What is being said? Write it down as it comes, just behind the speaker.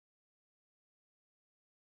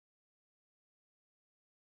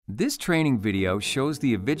This training video shows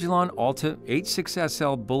the Avigilon Alta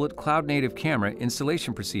H6SL Bullet cloud-native camera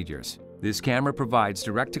installation procedures. This camera provides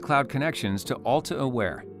direct-to-cloud connections to Alta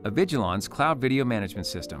Aware, Avigilon's cloud video management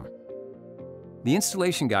system. The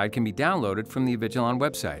installation guide can be downloaded from the Avigilon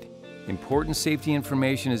website. Important safety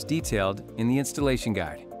information is detailed in the installation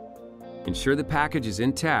guide. Ensure the package is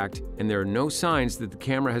intact and there are no signs that the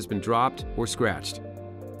camera has been dropped or scratched.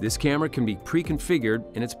 This camera can be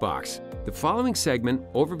pre-configured in its box. The following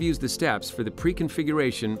segment overviews the steps for the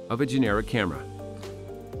pre-configuration of a generic camera.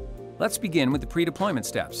 Let's begin with the pre-deployment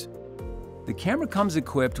steps. The camera comes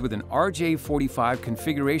equipped with an RJ45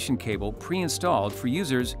 configuration cable pre-installed for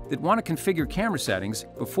users that want to configure camera settings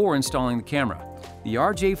before installing the camera. The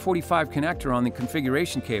RJ45 connector on the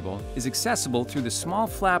configuration cable is accessible through the small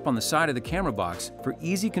flap on the side of the camera box for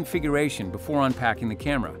easy configuration before unpacking the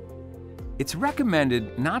camera. It's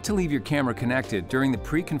recommended not to leave your camera connected during the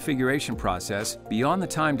pre-configuration process beyond the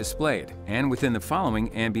time displayed and within the following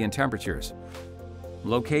ambient temperatures.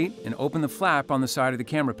 Locate and open the flap on the side of the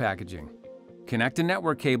camera packaging. Connect a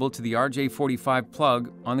network cable to the RJ45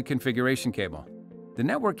 plug on the configuration cable. The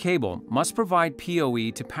network cable must provide PoE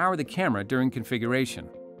to power the camera during configuration.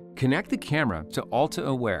 Connect the camera to Alta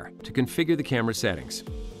Aware to configure the camera settings.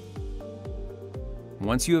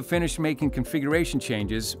 Once you have finished making configuration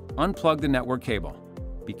changes, unplug the network cable.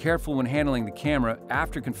 Be careful when handling the camera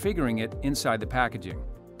after configuring it inside the packaging.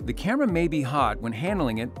 The camera may be hot when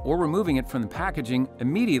handling it or removing it from the packaging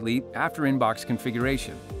immediately after in-box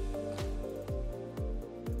configuration.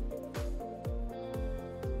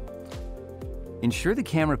 Ensure the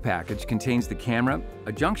camera package contains the camera,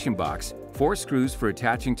 a junction box, 4 screws for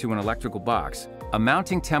attaching to an electrical box, a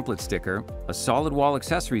mounting template sticker, a solid wall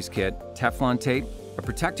accessories kit, Teflon tape, a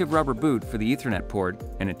protective rubber boot for the Ethernet port,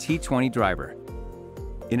 and a T20 driver.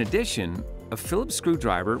 In addition, a Phillips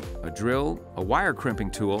screwdriver, a drill, a wire crimping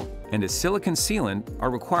tool, and a silicone sealant are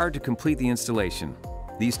required to complete the installation.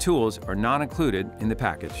 These tools are not included in the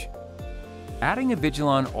package. Adding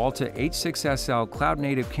Avigilon Alta H6SL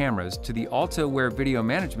cloud-native cameras to the Alta Aware video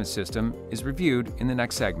management system is reviewed in the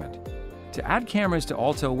next segment. To add cameras to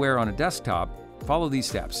Alta Aware on a desktop, follow these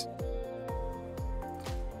steps.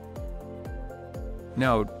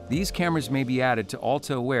 Note, these cameras may be added to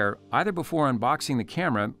Alta Aware either before unboxing the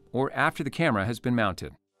camera or after the camera has been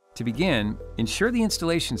mounted. To begin, ensure the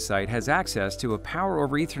installation site has access to a Power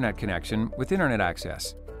over Ethernet connection with Internet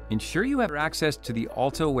access. Ensure you have access to the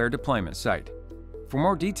Alta Aware deployment site. For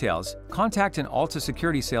more details, contact an Alta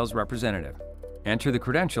Security Sales representative. Enter the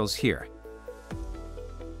credentials here.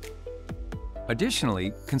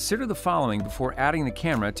 Additionally, consider the following before adding the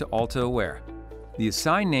camera to Alta Aware. The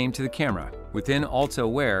assigned name to the camera. Within Alta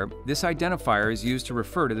Aware, this identifier is used to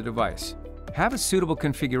refer to the device. Have a suitable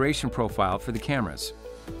configuration profile for the cameras.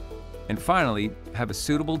 And finally, have a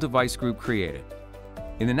suitable device group created.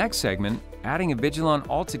 In the next segment, adding Avigilon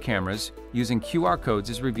Alta cameras using QR codes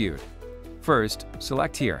is reviewed. First,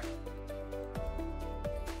 select here.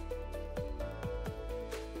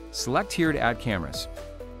 Select here to add cameras.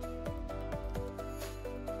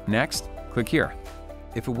 Next, click here.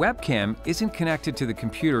 If a webcam isn't connected to the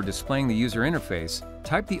computer displaying the user interface,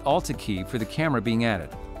 type the Alta key for the camera being added.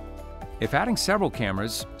 If adding several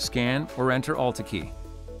cameras, scan or enter Alta key.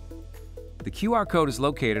 The QR code is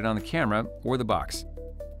located on the camera or the box.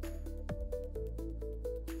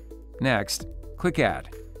 Next, click Add.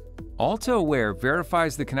 Alta Aware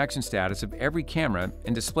verifies the connection status of every camera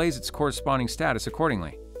and displays its corresponding status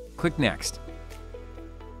accordingly. Click Next.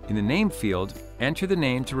 In the Name field, enter the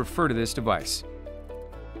name to refer to this device.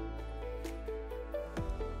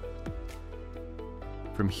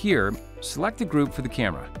 From here, select the group for the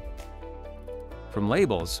camera. From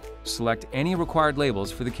Labels, select any required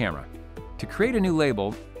labels for the camera. To create a new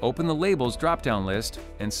label, open the Labels drop-down list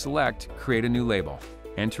and select Create a new label.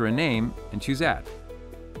 Enter a name and choose Add.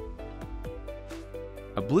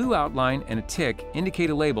 A blue outline and a tick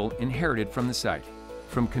indicate a label inherited from the site.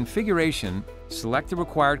 From Configuration, select the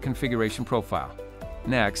required configuration profile.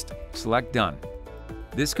 Next, select Done.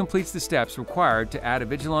 This completes the steps required to add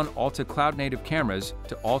Avigilon Alta cloud-native cameras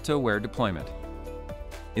to Alta Aware deployment.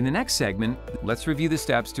 In the next segment, let's review the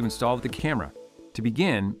steps to install the camera. To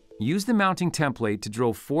begin, use the mounting template to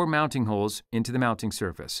drill 4 mounting holes into the mounting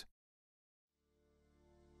surface.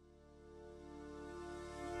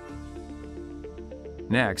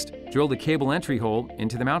 Next, drill the cable entry hole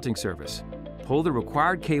into the mounting surface. Pull the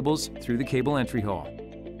required cables through the cable entry hole.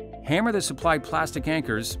 Hammer the supplied plastic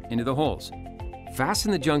anchors into the holes.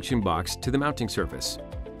 Fasten the junction box to the mounting surface.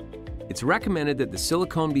 It's recommended that the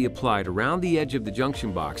silicone be applied around the edge of the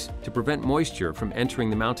junction box to prevent moisture from entering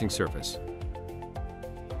the mounting surface.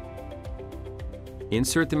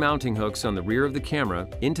 Insert the mounting hooks on the rear of the camera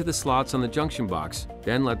into the slots on the junction box,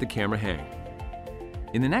 then let the camera hang.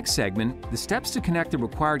 In the next segment, the steps to connect the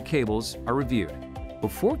required cables are reviewed.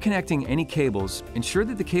 Before connecting any cables, ensure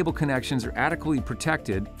that the cable connections are adequately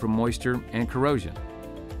protected from moisture and corrosion.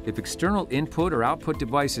 If external input or output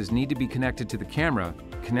devices need to be connected to the camera,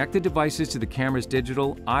 connect the devices to the camera's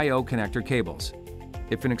digital I/O connector cables.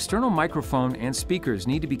 If an external microphone and speakers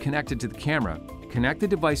need to be connected to the camera, connect the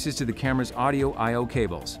devices to the camera's audio I/O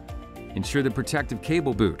cables. Ensure the protective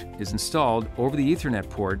cable boot is installed over the Ethernet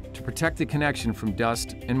port to protect the connection from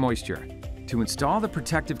dust and moisture. To install the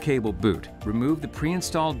protective cable boot, remove the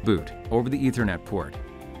pre-installed boot over the Ethernet port.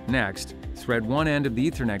 Next, thread one end of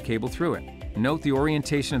the Ethernet cable through it. Note the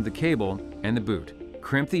orientation of the cable and the boot.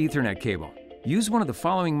 Crimp the Ethernet cable. Use one of the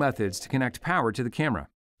following methods to connect power to the camera.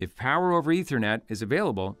 If power over Ethernet is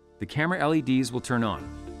available, the camera LEDs will turn on.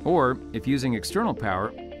 Or, if using external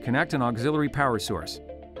power, connect an auxiliary power source.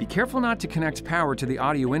 Be careful not to connect power to the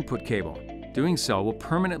audio input cable. Doing so will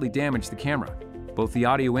permanently damage the camera. Both the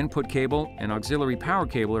audio input cable and auxiliary power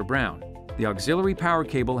cable are brown. The auxiliary power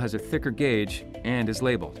cable has a thicker gauge and is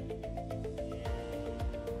labeled.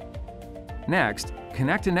 Next,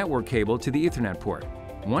 connect a network cable to the Ethernet port.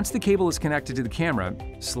 Once the cable is connected to the camera,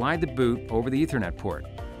 slide the boot over the Ethernet port.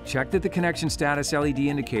 Check that the connection status LED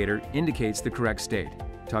indicator indicates the correct state.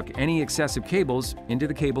 Tuck any excessive cables into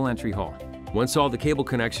the cable entry hole. Once all the cable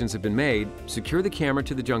connections have been made, secure the camera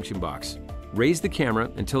to the junction box. Raise the camera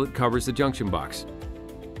until it covers the junction box.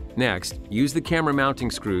 Next, use the camera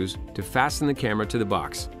mounting screws to fasten the camera to the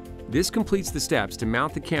box. This completes the steps to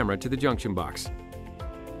mount the camera to the junction box.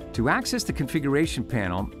 To access the configuration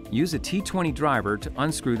panel, use a T20 driver to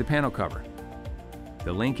unscrew the panel cover.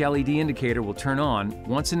 The link LED indicator will turn on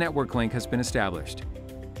once a network link has been established.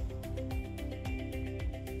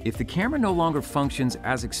 If the camera no longer functions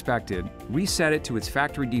as expected, reset it to its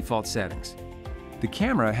factory default settings. The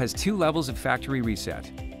camera has two levels of factory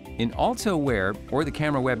reset. In Alta Aware or the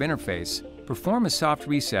camera web interface, perform a soft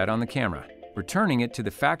reset on the camera, returning it to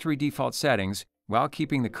the factory default settings while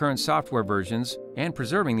keeping the current software versions and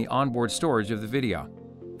preserving the onboard storage of the video.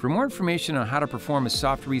 For more information on how to perform a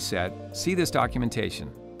soft reset, see this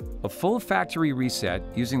documentation. A full factory reset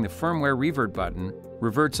using the firmware revert button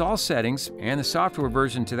reverts all settings and the software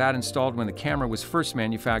version to that installed when the camera was first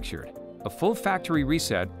manufactured. A full factory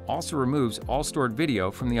reset also removes all stored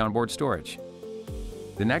video from the onboard storage.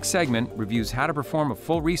 The next segment reviews how to perform a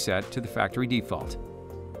full reset to the factory default.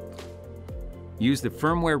 Use the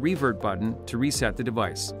firmware revert button to reset the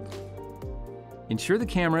device. Ensure the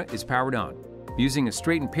camera is powered on. Using a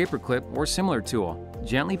straightened paperclip or similar tool,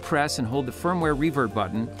 gently press and hold the firmware revert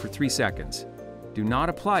button for 3 seconds. Do not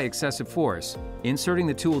apply excessive force. Inserting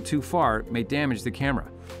the tool too far may damage the camera.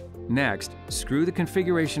 Next, screw the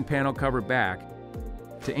configuration panel cover back.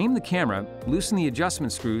 To aim the camera, loosen the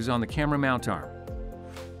adjustment screws on the camera mount arm.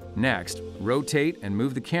 Next, rotate and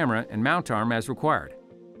move the camera and mount arm as required.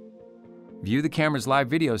 View the camera's live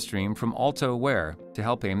video stream from Alta Aware to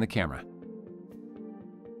help aim the camera.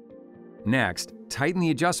 Next, tighten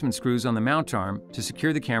the adjustment screws on the mount arm to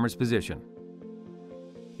secure the camera's position.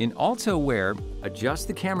 In Alta Aware, adjust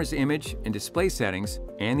the camera's image and display settings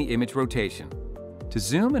and the image rotation. To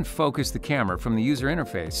zoom and focus the camera from the user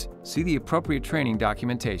interface, see the appropriate training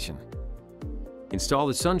documentation. Install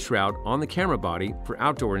the sun shroud on the camera body for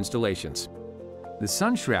outdoor installations. The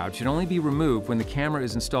sun shroud should only be removed when the camera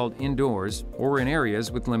is installed indoors or in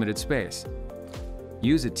areas with limited space.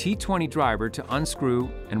 Use a T20 driver to unscrew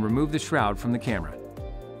and remove the shroud from the camera.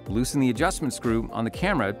 Loosen the adjustment screw on the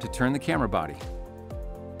camera to turn the camera body.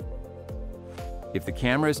 If the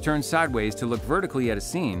camera is turned sideways to look vertically at a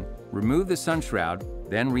scene, remove the sun shroud,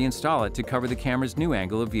 then reinstall it to cover the camera's new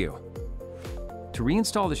angle of view. To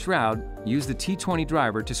reinstall the shroud, use the T20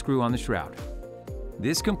 driver to screw on the shroud.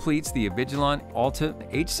 This completes the Avigilon Alta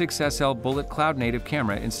H6SL Bullet Cloud Native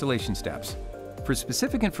Camera installation steps. For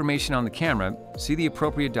specific information on the camera, see the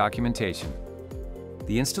appropriate documentation.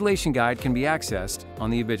 The installation guide can be accessed on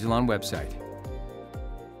the Avigilon website.